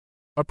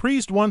A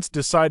priest once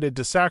decided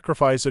to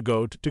sacrifice a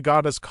goat to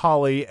goddess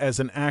Kali as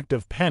an act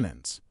of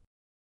penance.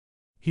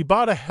 He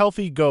bought a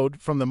healthy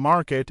goat from the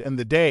market, and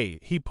the day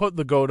he put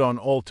the goat on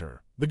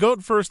altar, the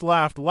goat first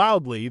laughed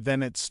loudly,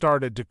 then it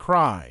started to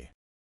cry.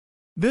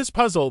 This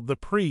puzzled the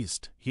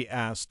priest. He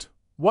asked,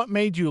 "What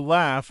made you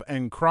laugh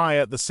and cry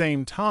at the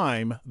same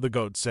time?" The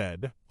goat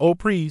said, "O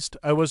priest,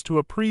 I was to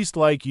a priest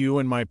like you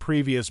in my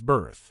previous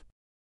birth.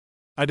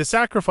 I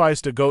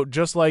sacrificed a goat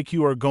just like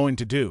you are going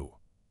to do.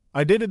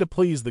 I did it to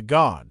please the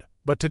god,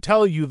 but to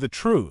tell you the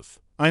truth,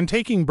 I am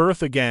taking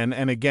birth again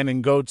and again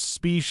in goat's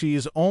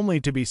species only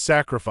to be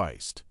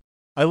sacrificed.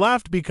 I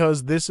laughed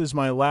because this is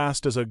my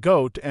last as a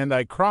goat, and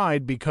I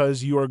cried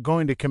because you are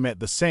going to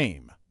commit the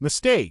same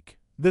mistake."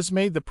 This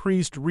made the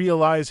priest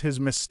realize his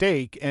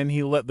mistake, and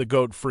he let the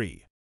goat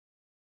free.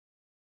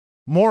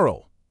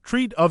 Moral: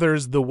 treat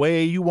others the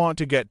way you want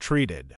to get treated.